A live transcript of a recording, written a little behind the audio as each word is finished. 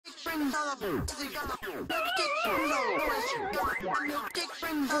Who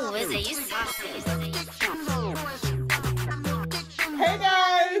is it? You saucy. Hey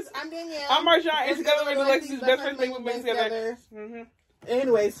guys, I'm Danielle. I'm Marjan, and together we're Delexiseats, best friends make women together.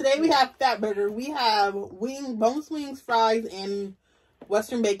 Anyways, today we have FATBURGER. We have boneless wings, fries, and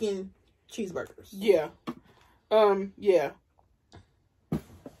Western bacon cheeseburgers. Yeah. Yeah.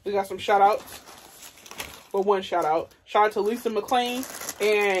 We got some shout outs. Well, one shout out. Shout out to Lisa McLean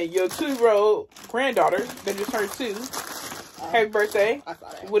and your 2-year-old granddaughter that just turned 2. Happy birthday. I saw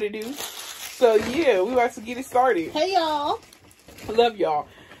that. What it do? So yeah, we about to get it started. Hey y'all. I love y'all.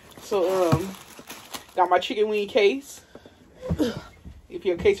 So got my chicken wing case. If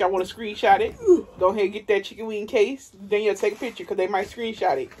in case y'all want to screenshot it, go ahead and get that chicken wing case. Then you'll take a picture because they might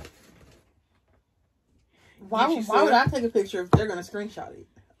screenshot it. Why would I take a picture if they're gonna screenshot it?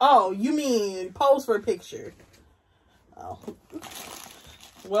 Oh, you mean pose for a picture? Oh.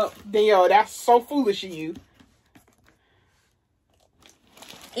 Well, Danielle, that's so foolish of you.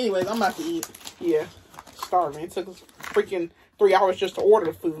 Anyways, I'm about to eat. Yeah, starving. It took us freaking 3 hours just to order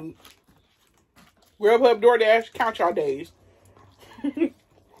the food. Grubhub, DoorDash, count y'all days.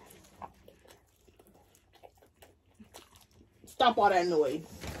 Stop all that noise.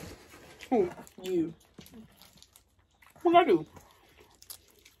 Who? You. What I do?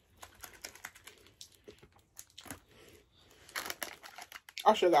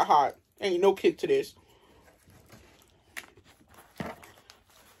 I should have got hot. Ain't no kick to this.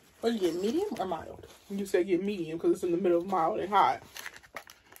 What did you get, medium or mild? You said get medium because it's in the middle of mild and hot.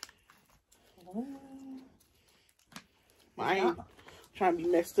 I ain't trying to be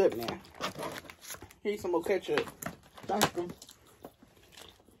messed up now. Here's some more ketchup. Thank you.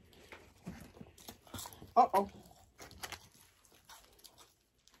 Uh-oh.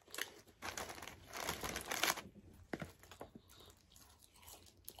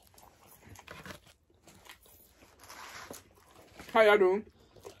 How y'all doing?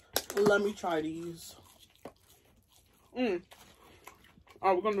 Let me try these. Alright,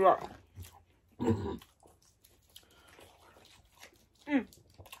 we're gonna do that.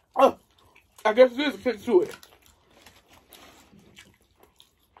 Oh, I guess there's a kick to it.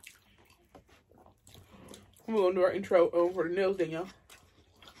 We're gonna do our intro for the nails, Danielle.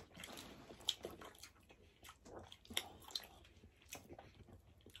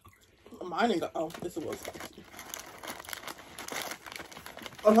 Mine ain't got. Oh, this was spicy.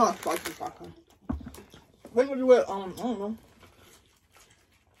 Oh, not spicy. What do you do it? I don't know.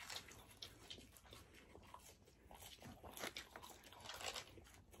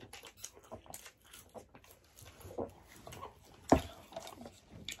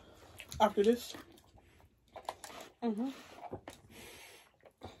 After this.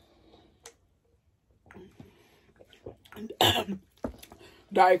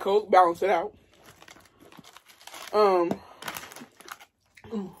 Diet Coke, balance it out.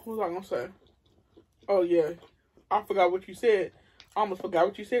 What was I gonna say? Oh yeah, I forgot what you said. I almost forgot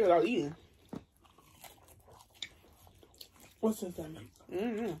what you said because I was eating. What sense that make?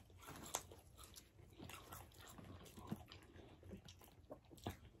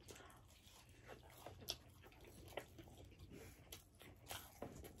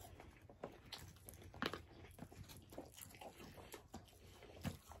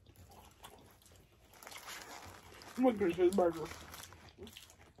 I'm gonna finish this burger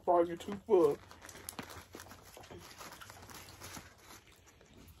before I get too full.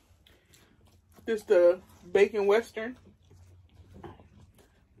 This the bacon western.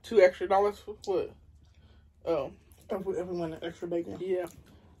 $2 extra for what? Oh, Everyone extra bacon. yeah.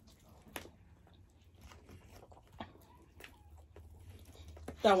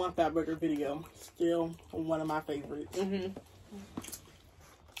 That one FATBURGER video, still one of my favorites.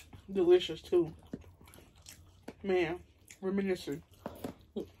 Delicious too. Man, reminiscing.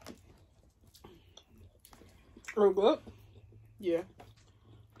 Real good. Yeah.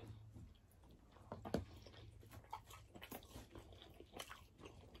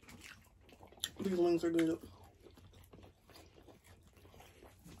 These wings are good.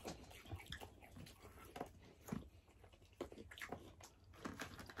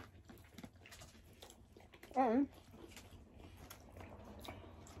 Alright.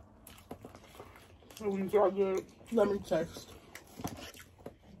 The wings are good. Let me taste.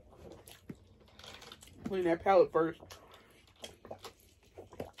 Clean that palate first.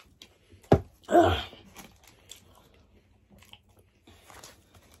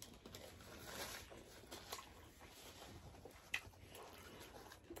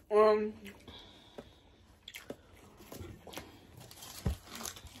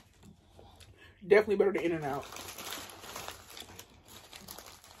 Definitely better than In-N-Out.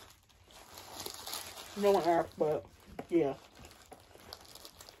 No one asked, but yeah.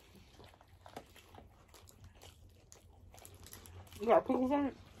 You got pickles on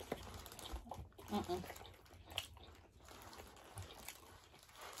it?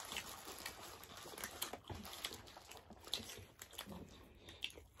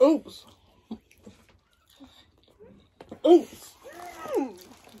 Oops. Oops.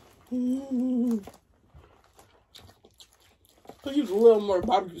 Could use a little more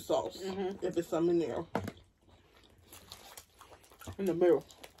barbecue sauce if it's some in there. In the middle.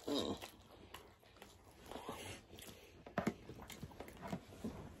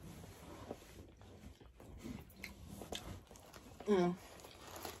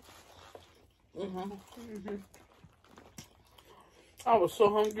 I was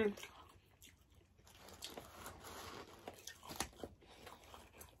so hungry.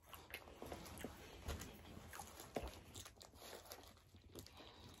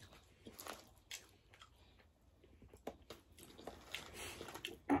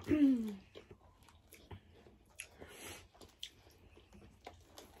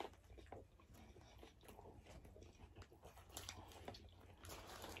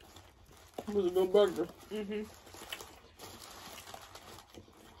 It was a good burger.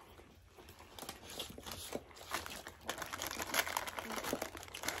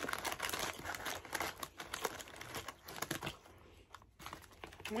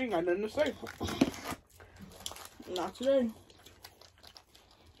 We ain't got nothing to say. Not today.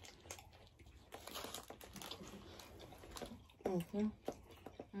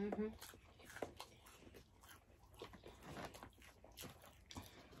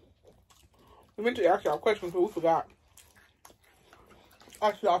 We meant to ask y'all questions, but we forgot.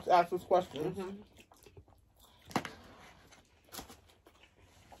 Actually, I'll ask this question.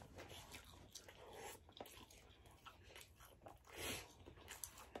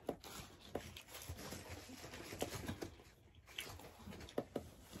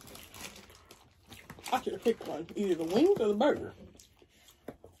 I should have picked one. Either the wings or the burger.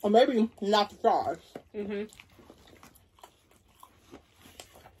 Or maybe not the fries.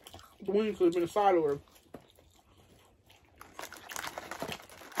 The wings could have been a side order.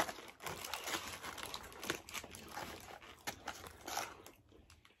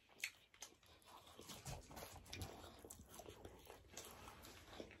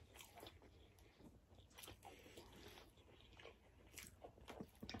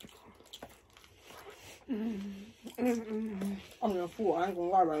 I'm gonna fool. I ain't gonna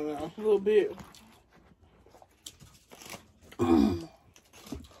lie right now. A little bit.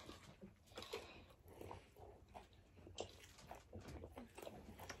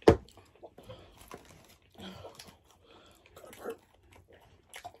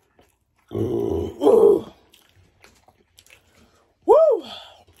 Woo!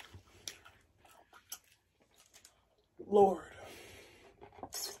 Lord.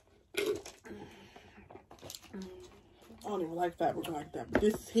 I don't even like FATBURGER like that, but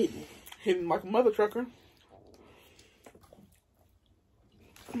this is hidden. Hidden like a mother trucker.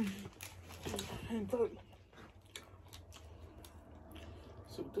 And look.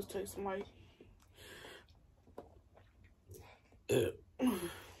 See what this tastes like.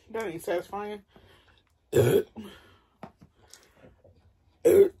 That ain't satisfying.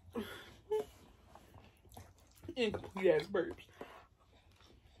 Incomplete ass burps.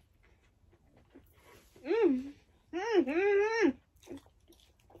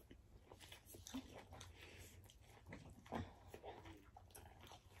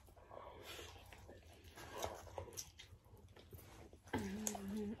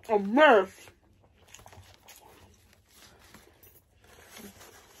 A mess.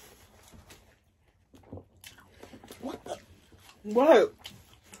 What the? What?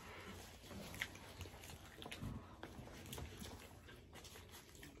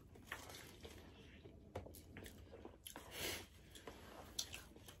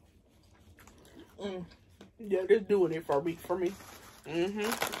 Yeah, they're doing it for me.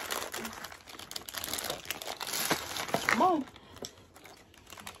 Come on.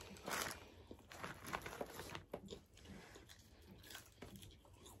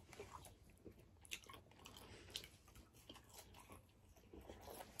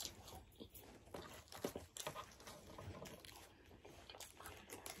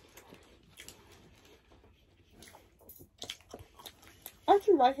 Aren't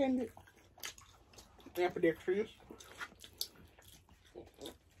you right-handed? Ambidextrous.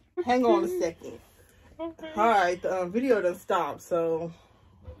 Hang on a second. Okay. Alright, the video done stopped, so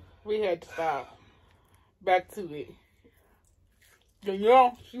We had to stop. Back to it.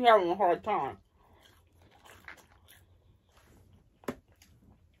 Danielle, she's having a hard time.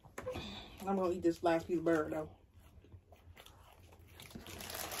 I'm gonna eat this last piece of burger though.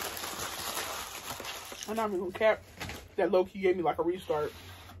 I'm not even gonna cap. That low key gave me like a restart.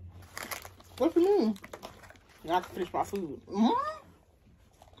 What you mean? And I can finish my food.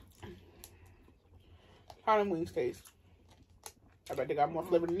 Mm-hmm. How them wings taste? I bet they got more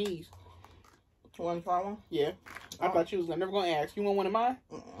flavor than these. You want to try one? Yeah. I thought you was never gonna ask. You want one of mine?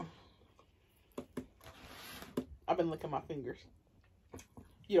 I've been licking my fingers.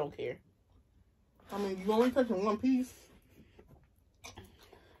 You don't care. I mean, you only touching one piece.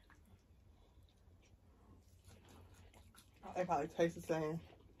 They probably taste the same.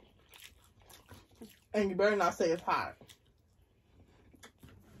 And you better not say it's hot.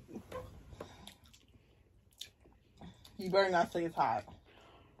 You better not say it's hot.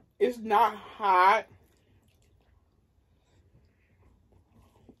 It's not hot.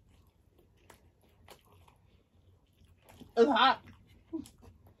 It's hot.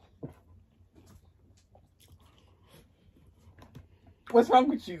 What's wrong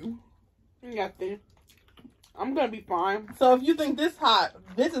with you? Nothing. I'm gonna be fine. So if you think this is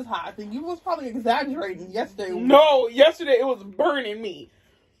hot, then you was probably exaggerating yesterday. No, yesterday it was burning me.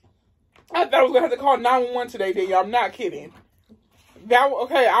 I thought I was gonna have to call 911 today, Danielle. I'm not kidding.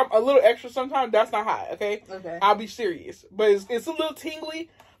 Okay, I'm a little extra sometimes. That's not hot, okay? Okay. I'll be serious. But it's a little tingly.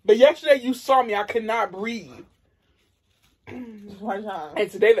 But yesterday you saw me. I could not breathe. Marjan. And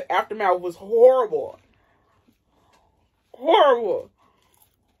today the aftermath was horrible. Horrible.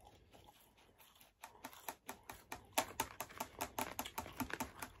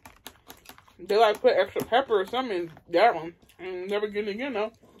 They like put extra pepper or something in that one. And never get it again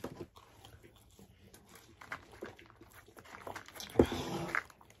though.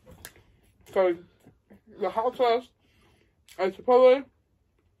 So the hot sauce at Chipotle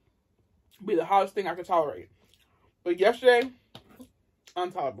be the hottest thing I can tolerate. But yesterday,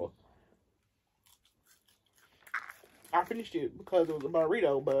 intolerable. I finished it because it was a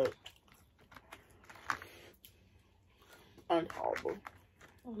burrito, but intolerable.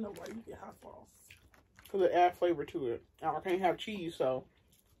 I don't know why you get hot sauce. Because it adds flavor to it. Now, I can't have cheese, so.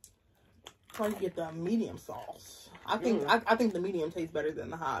 Why you get the medium sauce? I think I think the medium tastes better than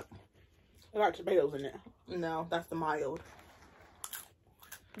the hot. It got tomatoes in it. No, that's the mild.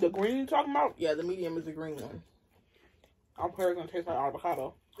 The green you talking about? Yeah, the medium is the green one. I'm probably going to taste like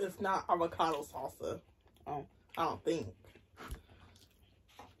avocado. It's not avocado salsa. Oh. I don't think.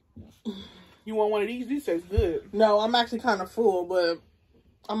 You want one of these? These taste good. No, I'm actually kind of full, but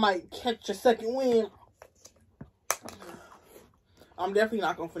I might catch a second wind. I'm definitely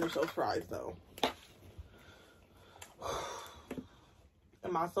not going to finish those fries, though.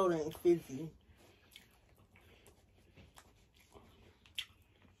 And my soda ain't fizzy.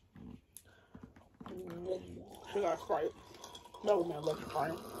 She got Sprite. That was my lucky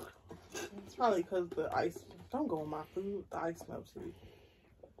Sprite. It's probably because the ice. Don't go on my food. The ice melts too.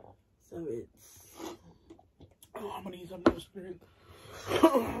 So it's. Oh, I'm going to use some of spirit.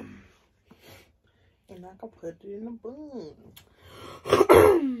 And I can put it in the bun.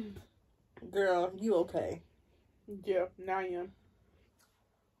 Girl, you okay? Yeah, now I am.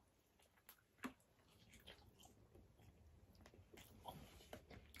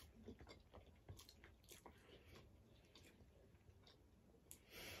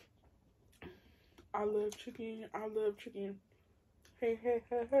 I love chicken. I love chicken. Hey, hey,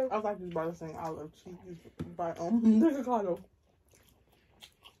 hey, hey. I was like, just about to sing I love cheese by Delexiseats.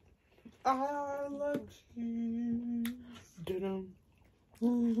 I love cheese. Dun-dun.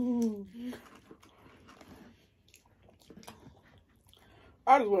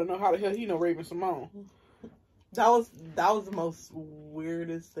 I just want to know how the hell he know Raven Simone. That was the most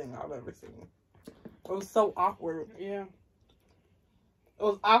weirdest thing I've ever seen. It was so awkward. Yeah. It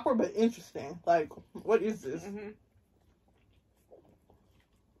was awkward but interesting. Like, what is this? Mm-hmm.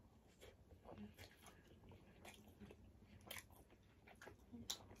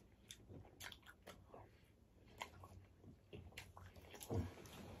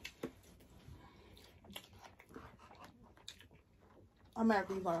 I'm mad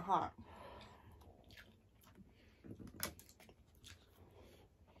these aren't hot.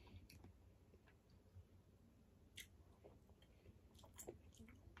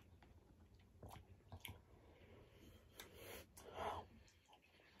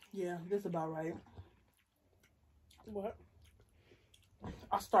 Yeah, this is about right. What?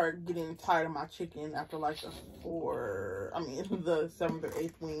 I started getting tired of my chicken after like the 7th or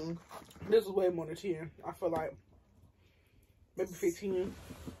 8th wing. This is way more than 10. I feel like maybe 15.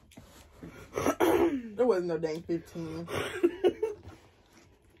 There wasn't no dang 15.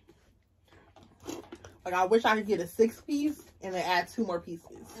 Like, I wish I could get a 6-piece and then add 2 more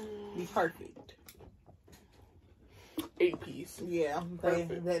pieces. Be perfect. 8-piece. Yeah,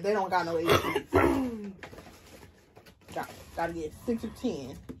 they don't got no 8-piece. Gotta get 6 or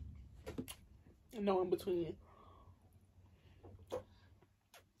 10. No in between.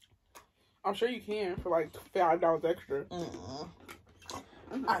 I'm sure you can for like $5 extra.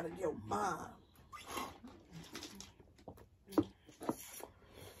 Out of your mind.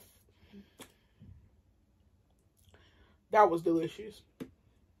 That was delicious.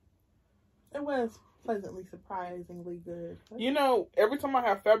 It was pleasantly, surprisingly good. You know, every time I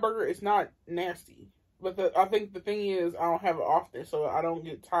have Fatburger, it's not nasty. But I think the thing is, I don't have it often, so I don't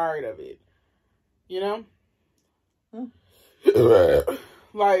get tired of it. You know?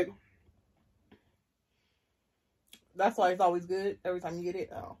 Like, that's why it's always good every time you get it.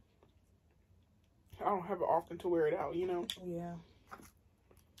 Oh. I don't have it often to wear it out, you know? Yeah.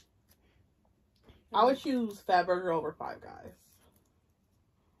 I would choose Fatburger over Five Guys.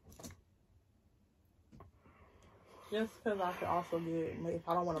 Just because I could also get, if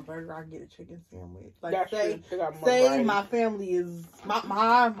I don't want a burger, I can get a chicken sandwich. Like, that's say variety. My family is, my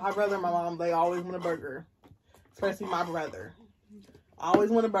brother and my mom, they always want a burger. Especially my brother. I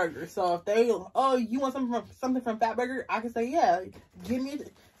always want a burger. So if they, oh, you want something from Fatburger? I can say, yeah, give me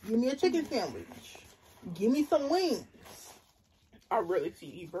a chicken sandwich. Give me some wings. I rarely see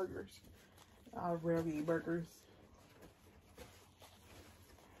you eat burgers. I rarely eat burgers.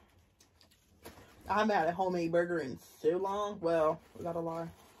 I haven't had a homemade burger in so long. Well, is that a lie?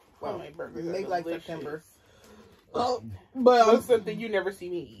 Well, homemade burgers maybe like delicious. September. Oh, but what's something you never see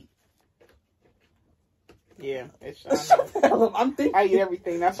me eat? Yeah, it's. I know. I'm thinking. I eat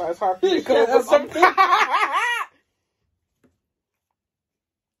everything. That's why it's hard for me to come up with something.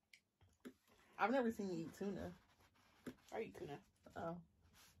 I've never seen you eat tuna. I eat tuna.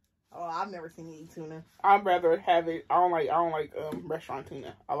 Oh, I've never seen you eat tuna. I'd rather have it. I don't like restaurant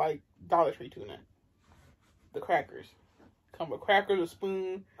tuna. I like Dollar Tree tuna. The crackers come with crackers, a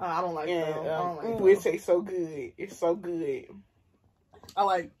spoon. I don't like those. I don't like ooh, it tastes so good. It's so good. I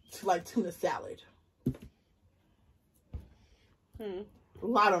like tuna salad.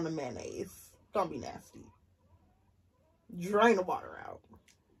 Light on the mayonnaise. Don't be nasty. Drain the water out.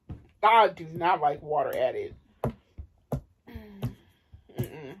 I do not like water added.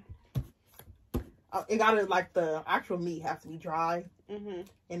 It gotta, like, the actual meat has to be dry. And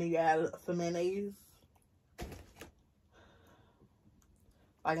then you add some mayonnaise.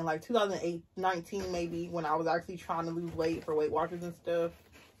 Like in like 2019 maybe, when I was actually trying to lose weight for Weight Watchers and stuff.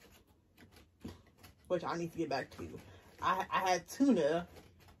 Which I need to get back to. I had tuna.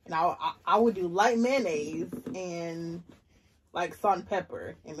 And I would do light mayonnaise and like salt and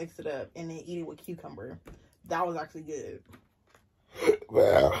pepper and mix it up and then eat it with cucumber. That was actually good.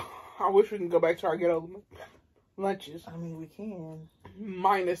 Well, I wish we can go back to our ghetto lunches. I mean, we can.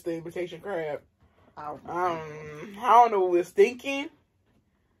 Minus the invitation crab. I don't know what we was thinking,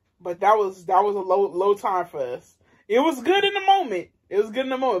 but that was a low time for us. It was good in the moment.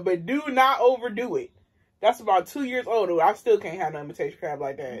 But do not overdo it. That's about 2 years old. I still can't have no invitation crab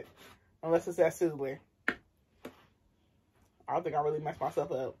like that. Unless it's that sizzler. I don't think I really messed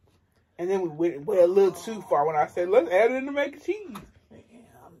myself up. And then we went a little too far when I said, let's add it in the mac and cheese. Yeah,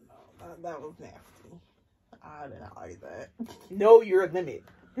 I don't know. That was nasty. I did not like that. Know your limit.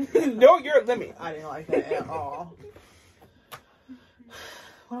 Know your limit. I didn't like that at all.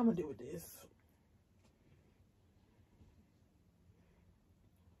 What I'm going to do with this?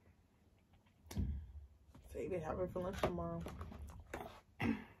 Save it, have it for lunch tomorrow.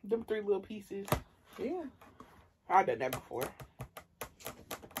 Them 3 little pieces. Yeah. I've done that before.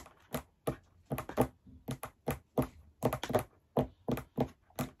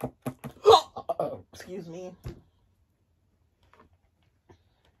 Excuse me.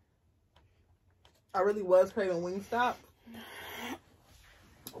 I really was craving Wingstop.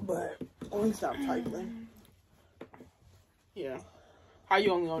 But Wingstop trifling. Yeah. How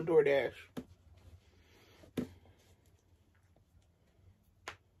you only on DoorDash?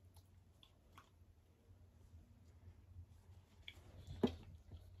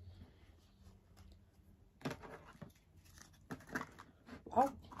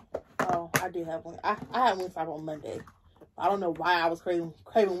 Oh, I did have one. I had Wingstop on Monday. I don't know why I was craving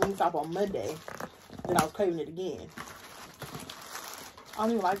Wingstop on Monday. Then I was craving it again. I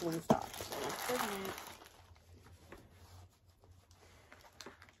don't even like Wingstop.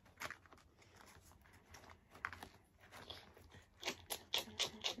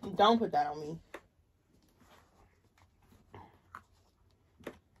 Don't put that on me.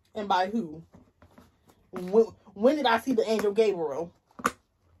 And by who? When did I see the angel Gabriel?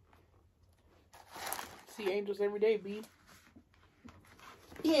 see angels every day, B.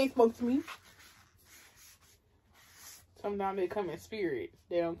 He ain't spoke to me. Sometimes they come in spirit.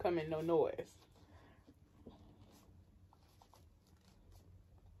 They don't come in no noise.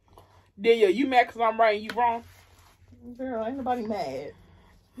 Danielle, you mad because I'm right and you wrong? Girl, ain't nobody mad.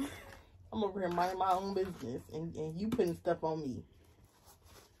 I'm over here minding my own business, and you putting stuff on me.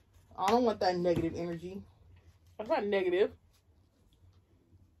 I don't want that negative energy. That's not negative.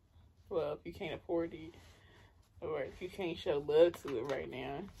 Well, if you can't afford it, or if you can't show love to it right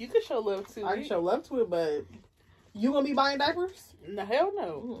now, you can show love to it. I can show love to it, but you gonna be buying diapers? No, hell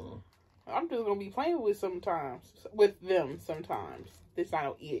no. I'm just gonna be playing with them sometimes. This I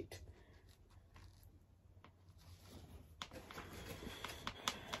don't it.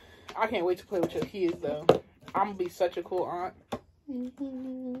 I can't wait to play with your kids though. I'm gonna be such a cool aunt.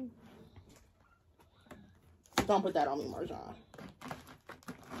 Don't put that on me, Marjan.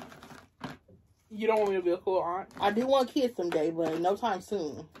 You don't want me to be a cool aunt? I do want kids someday, but no time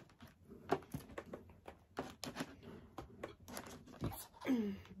soon.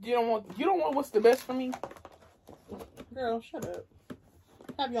 You don't want what's the best for me? Girl, shut up.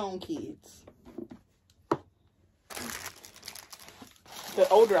 Have your own kids. The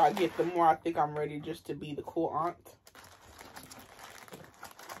older I get, the more I think I'm ready just to be the cool aunt.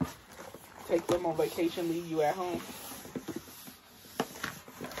 Take them on vacation, leave you at home.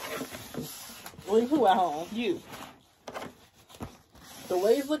 Leave who at home? You. The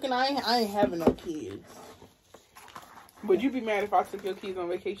way it's looking, I ain't having no kids. Would you be mad if I took your kids on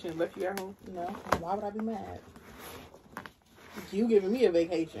vacation and left you at home? No. Why would I be mad? You giving me a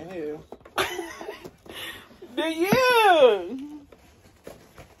vacation, who? Yeah.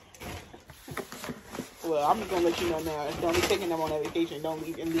 Well, I'm just gonna let you know now. Don't be taking them on that vacation. Don't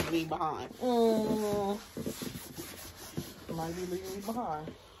leave me behind. You might be leaving me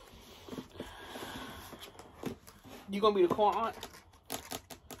behind. You gonna be the cool aunt?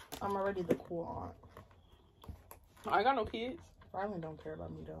 I'm already the cool aunt. I ain't got no kids. Rylan don't care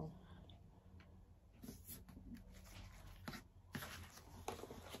about me though.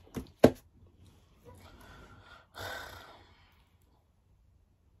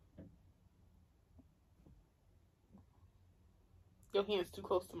 Your hand's too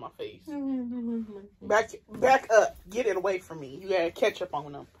close to my face. Back up. Get it away from me. You gotta catch up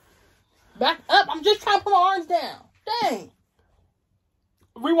on them. Back up. I'm just trying to put my arms down. Dang.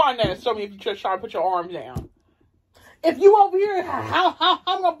 Rewind that and show me if you just try to put your arms down. If you over here, how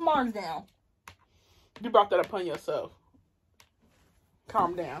I'm gonna put my arms down? You brought that upon yourself.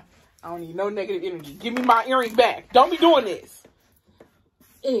 Calm down. I don't need no negative energy. Give me my earring back. Don't be doing this.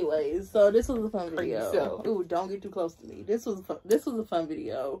 Anyways, so this was a fun video. So. Ooh, don't get too close to me. This was a fun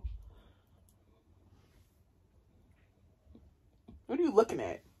video. What are you looking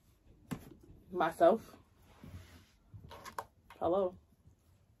at? Myself. Hello.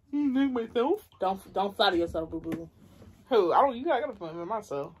 Myself? Don't flatter yourself, boo boo. Who? You gotta put me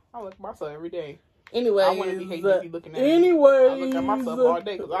myself. I look at myself every day. Anyways, I wouldn't be hating if you looking at me. anyways, I look at myself all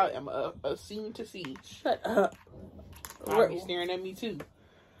day because I am a scene to see. Shut up. I'll be staring at me too.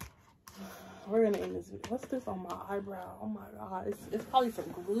 We're gonna end this video. What's this on my eyebrow? Oh my god, it's probably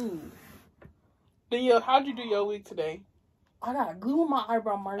some glue. Danielle, how'd you do your week today? I got glue on my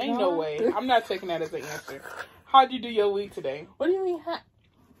eyebrow, Marjan. Ain't no way. I'm not taking that as an answer. How'd you do your week today? What do you mean?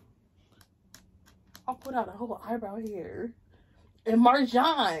 I'll put out a whole eyebrow here. And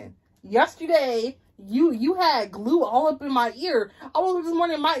Marjan, yesterday you had glue all up in my ear. I woke up this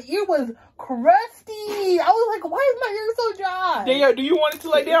morning, my ear was crusty. I was like, why is my ear so dry? Danielle, do you want it to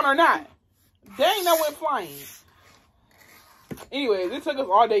lay down or not? Dang, that went flying. Anyways, it took us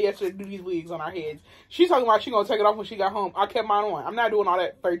all day yesterday to do these wigs on our heads. She's talking about she gonna take it off when she got home. I kept mine on. I'm not doing all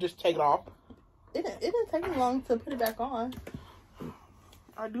that for just take it off. It didn't take me long to put it back on.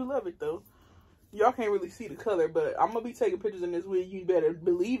 I do love it though. Y'all can't really see the color, but I'm gonna be taking pictures in this wig. You better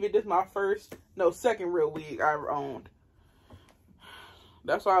believe it. This is my second real wig I ever owned.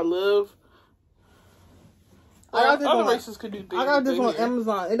 That's why I love. Other races could do things. I got this on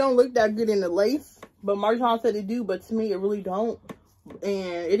Amazon. It don't look that good in the lace, but Marjan said it do. But to me, it really don't.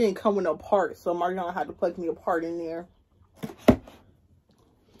 And it didn't come with no parts, so Marjan had to plug me a part in there.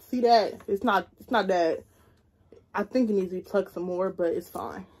 See that? It's not that. I think it needs to be plugged some more, but it's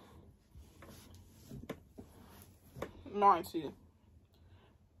fine. Mine too.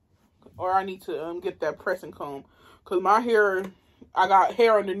 Or I need to get that pressing comb, cause my hair. I got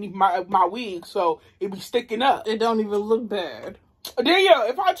hair underneath my wig, so it be sticking up. It don't even look bad. Danielle,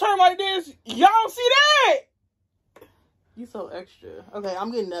 if I turn like this, y'all see that? You so extra. Okay,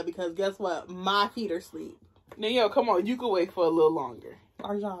 I'm getting up because guess what? My feet are asleep. Danielle, come on. You can wait for a little longer.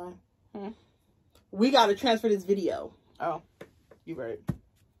 Marjan. we got to transfer this video. Oh, you right.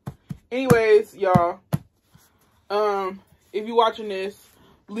 Anyways, y'all, if you're watching this,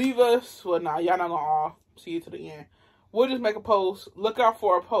 leave us. Well, nah, y'all not gonna all see it to the end. We'll just make a post. Look out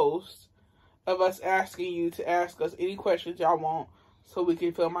for a post of us asking you to ask us any questions y'all want, so we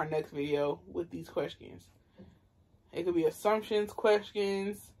can film our next video with these questions. It could be assumptions,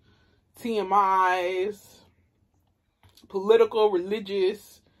 questions, TMIs, political,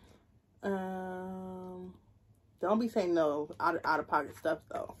 religious. Don't be saying no out of pocket stuff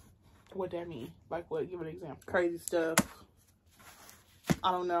though. What that mean? Like what? Give an example. Crazy stuff.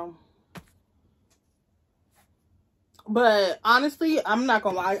 I don't know. But honestly, I'm not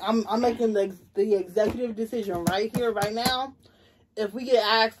gonna lie. I'm making the executive decision right here, right now. If we get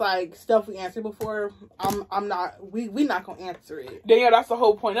asked like stuff we answered before, I'm not. We not gonna answer it. Danielle, that's the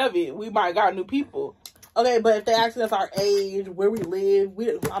whole point of it. We might got new people. Okay, but if they ask us our age, where we live,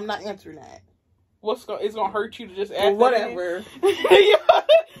 I'm not answering that. It's gonna hurt you to just ask? Whatever.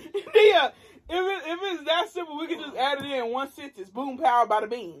 Yeah. If it's that simple, we can just add it in one sentence. Boom, pow, bada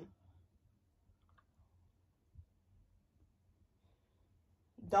bing.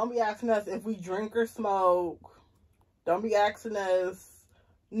 Don't be asking us if we drink or smoke. Don't be asking us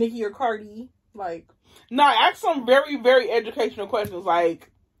Nicki or Cardi. Like, nah, ask some very, very educational questions like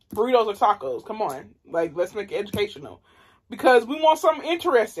burritos or tacos. Come on. Like, let's make it educational. Because we want something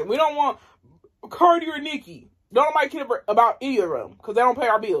interesting. We don't want Cardi or Nicki. Don't nobody care about either of them. Because they don't pay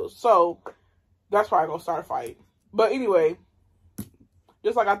our bills. So, that's why I'm going to start a fight. But anyway,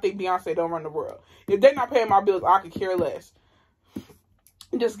 just like I think Beyonce don't run the world. If they're not paying my bills, I could care less.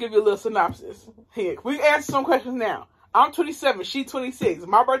 Just give you a little synopsis. Here, we can answer some questions now. I'm 27. She's 26.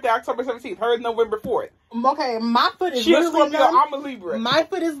 My birthday, October 17th. Hers, November 4th. Okay, my foot is She's a Scorpio. numb. I'm a Libra. My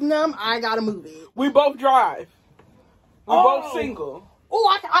foot is numb. I gotta move it. We both drive. We're both single.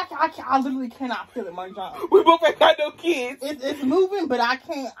 Oh, I literally cannot feel it, Marjan. We both ain't got no kids. It's moving, but I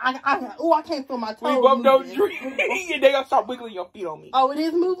can't. I can't feel my toes. We both don't moving. drink. And they gonna start wiggling your feet on me. Oh, it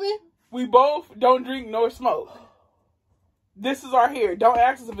is moving? We both don't drink nor smoke. This is our hair. Don't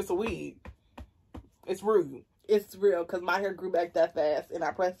ask us if it's a wig. It's rude. It's real, because my hair grew back that fast, and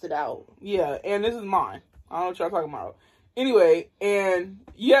I pressed it out. Yeah, and this is mine. I don't know what y'all talking about. Anyway, and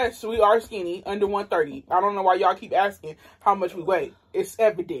yes, we are skinny, under 130. I don't know why y'all keep asking how much we weigh. It's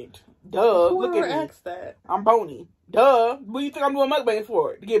evident. Duh, look at me. Asked that? I'm bony. Duh. What do you think I'm doing mukbang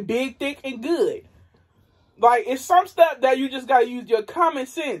for? To get big, thick, and good. Like, it's some stuff that you just gotta use your common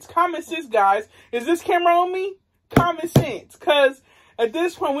sense. Common sense, guys. Is this camera on me? Common sense. Because at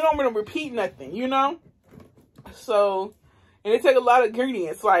this point, we don't want to repeat nothing, you know? So, and it take a lot of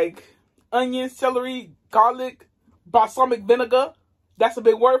ingredients like onions, celery, garlic, balsamic vinegar. That's a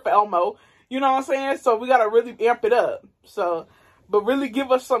big word for Elmo. You know what I'm saying? So we gotta really amp it up. So, but really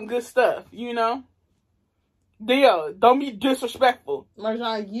give us some good stuff, you know? Dale, don't be disrespectful.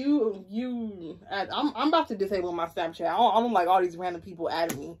 Marjan, I'm about to disable my Snapchat. I don't like all these random people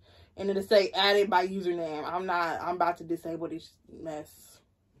adding me. And it'll say added by username. I'm about to disable this mess.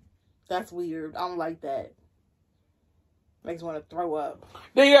 That's weird. I don't like that. Makes me want to throw up.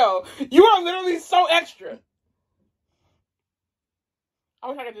 Dale, you are literally so extra. I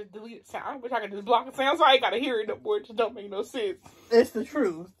wish I could just delete it sound. I wish I could just block it sound so I ain't gotta hear it no more. It just don't make no sense. It's the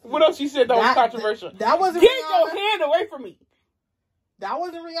truth. What else you said that was controversial? That wasn't Get Rihanna. your hand away from me. That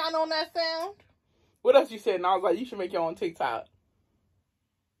wasn't Rihanna on that sound. What else you said? And I was like, you should make your own TikTok.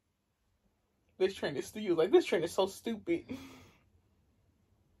 This trend is stupid. Like, this trend is so stupid.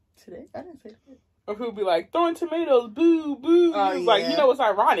 Today? I didn't say that. Or people be like, throwing tomatoes, boo, boo. Oh, yeah. Like, you know what's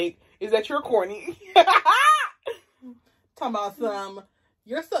ironic is that you're corny. Talking about some,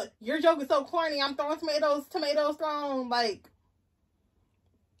 your joke is so corny, I'm throwing tomatoes thrown, like.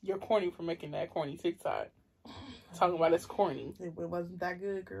 You're corny for making that corny TikTok. Talking about it's corny. It wasn't that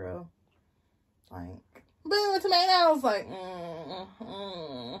good, girl. Like, boo, tomatoes, like,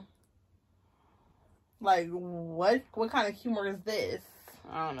 Like, what kind of humor is this?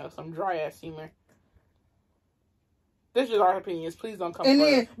 I don't know, some dry ass humor. This is our opinions. Please don't come. And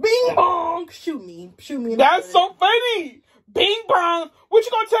then, bing bong, shoot me. That's so funny. Bing bong. What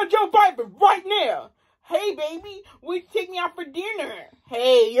you gonna tell Joe Biden right now? Hey, baby, we take me out for dinner.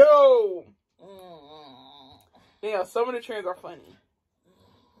 Hey, yo. Yeah, some of the trends are funny.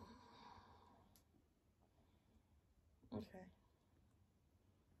 Okay.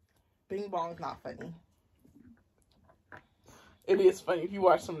 Bing bong's not funny. It is funny if you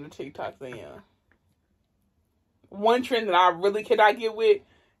watch some of the TikToks. Then, yeah. One trend that I really cannot get with,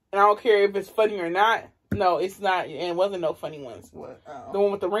 and I don't care if it's funny or not. No, it's not. And it wasn't no funny ones. What? The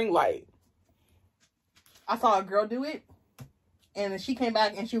one with the ring light. I saw a girl do it. and then she came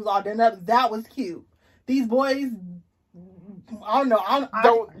back and she was all done up. That was cute. These boys, I don't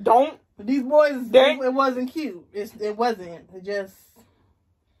know. Don't. These boys, it wasn't cute. It wasn't. It just,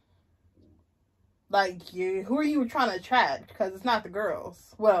 like, who are you trying to attract? Because it's not the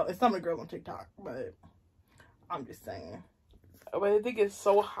girls. Well, it's some of the girls on TikTok, but I'm just saying. But I think it's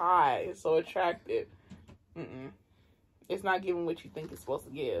so high, it's so attractive. It's not giving what you think it's supposed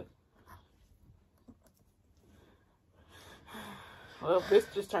to give. Well, this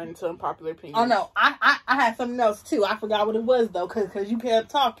just turned into unpopular opinion. Oh no, I had something else too. I forgot what it was though, cause you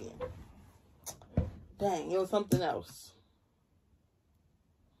kept talking. Dang, it was something else.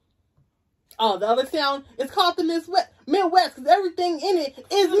 Oh, the other sound, it's called the Midwest, because everything in it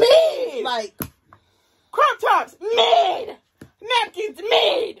is mid. Like, crop tops, mid. Napkins,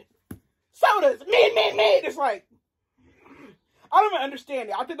 mid. Sodas, mid. It's like, I don't even understand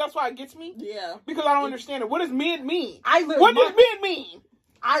it. I think that's why it gets me. Yeah. Because I don't understand it. What does mid mean? What does mid mean?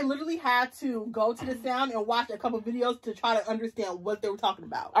 I literally had to go to the sound and watch a couple videos to try to understand what they were talking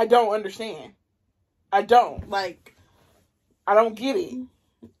about. I don't understand. I don't. Like, I don't get it.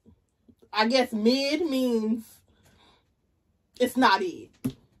 I guess mid means it's not it.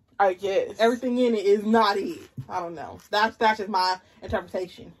 I guess. Everything in it is not it. I don't know. That's just my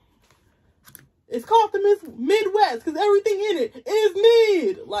interpretation. It's called the Midwest because everything in it is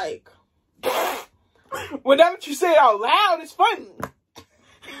mid. Like, well, now that you say it out loud, it's funny.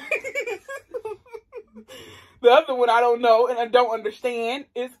 The other one I don't know and I don't understand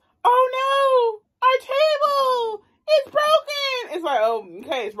is, oh no, our table is broken. It's like, oh,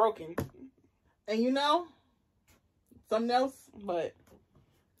 okay, it's broken. And you know, something else? But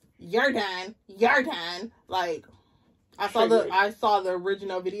you're done. Like, I saw the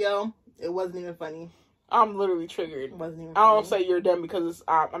original video. It wasn't even funny. I'm literally triggered. It wasn't even funny. I don't funny. say you're done because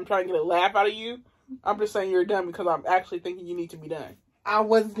I'm trying to get a laugh out of you. I'm just saying you're done because I'm actually thinking you need to be done. I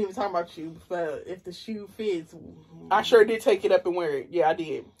wasn't even talking about you, but if the shoe fits, I sure did take it up and wear it. Yeah, I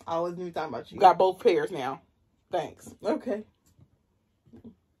did. I wasn't even talking about you. Got both pairs now. Thanks. Okay.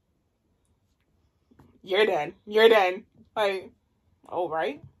 You're done. Like, all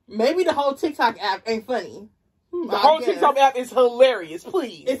right. Maybe the whole TikTok app ain't funny. The whole TikTok app is hilarious,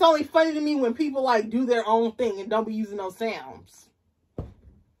 please. It's only funny to me when people, like, do their own thing and don't be using those sounds.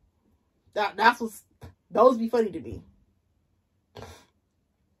 Those be funny to me.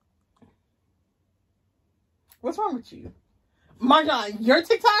 What's wrong with you? Marjan, your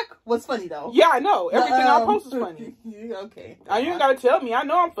TikTok was funny, though. Yeah, I know. Everything I post is funny. Okay. You ain't gotta tell me. I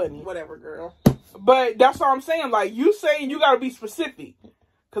know I'm funny. Whatever, girl. But that's what I'm saying. Like, you saying you gotta be specific.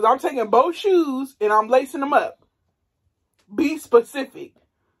 Because I'm taking both shoes and I'm lacing them up. Be specific.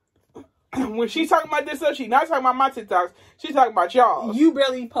 When she's talking about this stuff, she's not talking about my TikToks. She's talking about y'all. You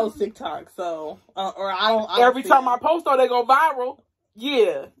barely post TikTok, so... or I don't Every time I post, though, they go viral.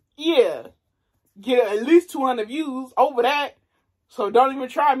 Yeah. Get at least 200 views over that. So don't even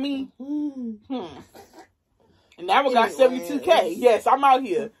try me. And that one got 72K. Yes, I'm out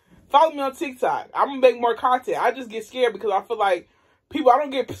here. Follow me on TikTok. I'm going to make more content. I just get scared because I feel like I don't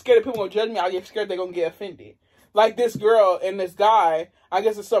get scared that people going to judge me. I get scared they're going to get offended. Like this girl and this guy, I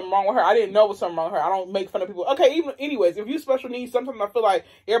guess there's something wrong with her. I didn't know there was something wrong with her. I don't make fun of people. Okay, anyways, if you special needs, sometimes I feel like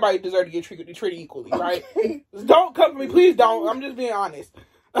everybody deserves to get treated equally, right? Don't come for me. Please don't. I'm just being honest.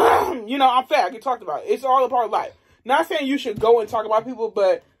 You know, I'm fat. I get talked about. It's all a part of life. Not saying you should go and talk about people,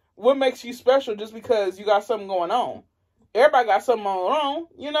 but what makes you special just because you got something going on? Everybody got something on their own.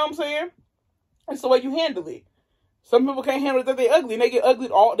 You know what I'm saying? It's the way you handle it. Some people can't handle it that they ugly, and they get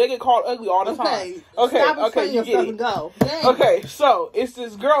called ugly all the time. Okay, you get it. Go. Okay, so it's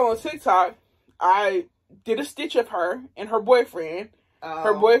this girl on TikTok. I did a stitch of her and her boyfriend.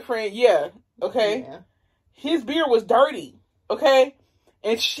 Her boyfriend, okay. Yeah. His beard was dirty, okay,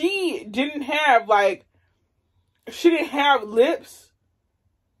 and she didn't have lips,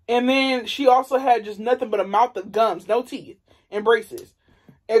 and then she also had just nothing but a mouth of gums, no teeth, and braces.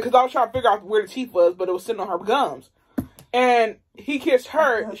 Because I was trying to figure out where the teeth was, but it was sitting on her gums. And he kissed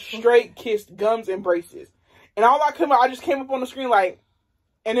her, straight kissed gums and braces. And I just came up on the screen like,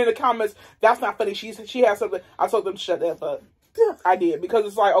 and in the comments, that's not funny. She has something. I told them to shut that up. I did. Because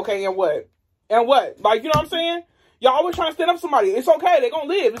it's like, okay, and what? And what? Like, you know what I'm saying? Y'all always trying to stand up for somebody. It's okay. They're going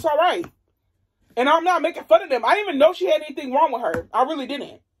to live. It's all right. And I'm not making fun of them. I didn't even know she had anything wrong with her. I really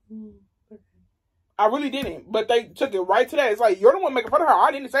didn't. But they took it right to that. It's like, you're the one making fun of her.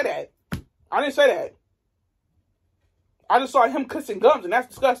 I didn't say that. I just saw him kissing gums, and that's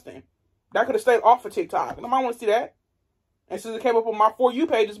disgusting. That could have stayed off of TikTok. I might want to see that. And since it came up on my For You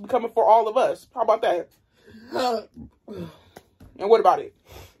page, it's becoming for all of us. How about that? And what about it?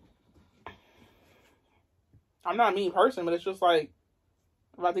 I'm not a mean person, but it's just like,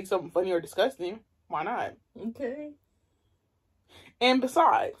 if I think something funny or disgusting, why not? Okay. And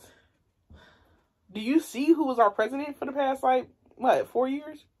besides, do you see who was our president for the past, like, what, 4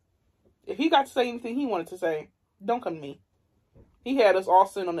 years? If he got to say anything he wanted to say, don't come to me. He had us all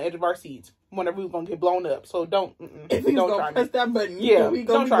sitting on the edge of our seats whenever we was going to get blown up. So don't, if he's going to press that button, yeah, we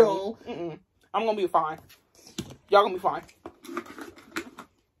gonna don't try me. I'm going to be fine. Y'all going to be fine.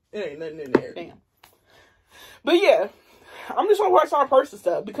 It ain't nothing in there. Damn. But yeah, I'm just going to watch our person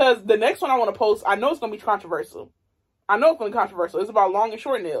stuff because the next one I want to post, I know it's going to be controversial. It's about long and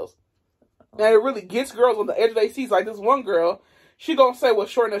short nails. And it really gets girls on the edge of their seats. Like this one girl, she gonna say with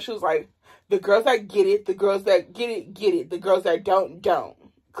short nails, she was like, the girls that get it, the girls that get it, get it. The girls that don't.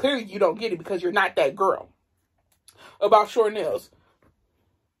 Clearly you don't get it because you're not that girl. About short nails.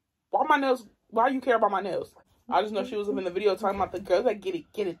 Why you care about my nails? I just know she was in the video talking about the girls that get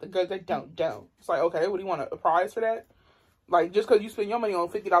it. The girls that don't. It's like, okay, what do you want, a prize for that? Like, just because you spend your money on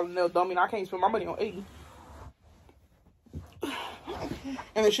 $50 nails don't mean I can't spend my money on $80.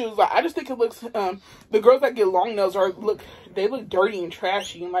 And then she was like, I just think it looks, the girls that get long nails they look dirty and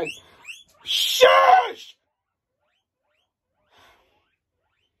trashy and like, shush!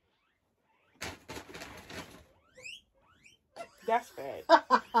 That's bad.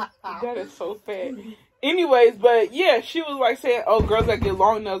 That is so bad. Anyways, but yeah, she was like saying, oh, girls that get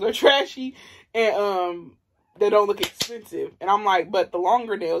long nails are trashy and, they don't look expensive. And I'm like, but the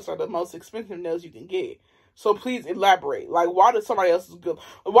longer nails are the most expensive nails you can get. So please elaborate. Like, why does somebody else's good?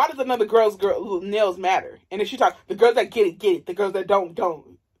 Why does another girl's nails matter? And if she talks, the girls that get it. The girls that don't.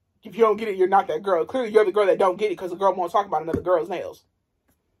 If you don't get it, you're not that girl. Clearly, you're the girl that don't get it because the girl won't talk about another girl's nails.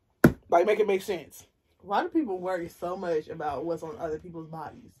 Like, make it make sense. Why do people worry so much about what's on other people's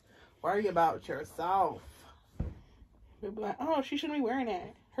bodies? Worry about yourself. They'll be like, oh, she shouldn't be wearing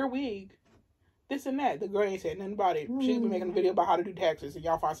that. Her wig. This and that. The girl ain't said nothing about it. She's been making a video about how to do taxes and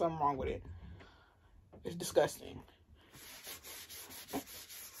y'all find something wrong with it. It's disgusting.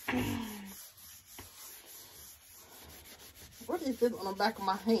 What is this on the back of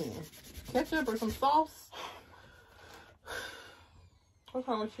my hand? Ketchup or some sauce? What's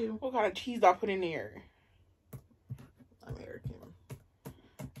wrong with you? What kind of cheese I put in there? American.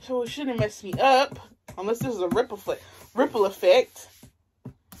 So it shouldn't mess me up. Unless this is a ripple effect.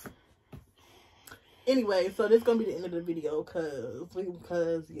 Anyway, so this is going to be the end of the video.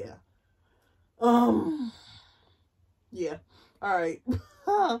 Because, yeah. Yeah. Alright.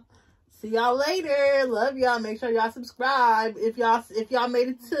 See y'all later. Love y'all. Make sure y'all subscribe. If y'all made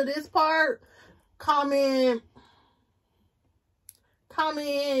it to this part, comment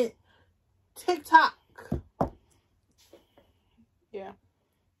TikTok. Yeah.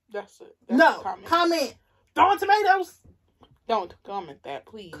 That's it. Comment throwing tomatoes. Don't comment that,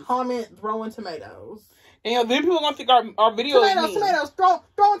 please. Comment throwing tomatoes. And then people are gonna think our video is tomatoes,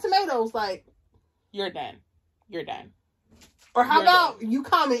 throwing tomatoes, like you're done. Or how about you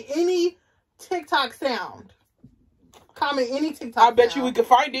comment any TikTok sound? Comment any TikTok sound. I bet you we could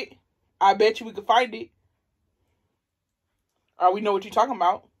find it. Or we know what you're talking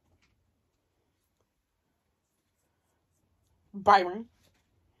about. Byron.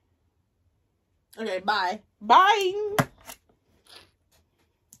 Okay, bye. Bye.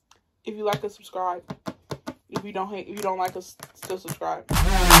 If you like us, subscribe. If you don't like us, still subscribe.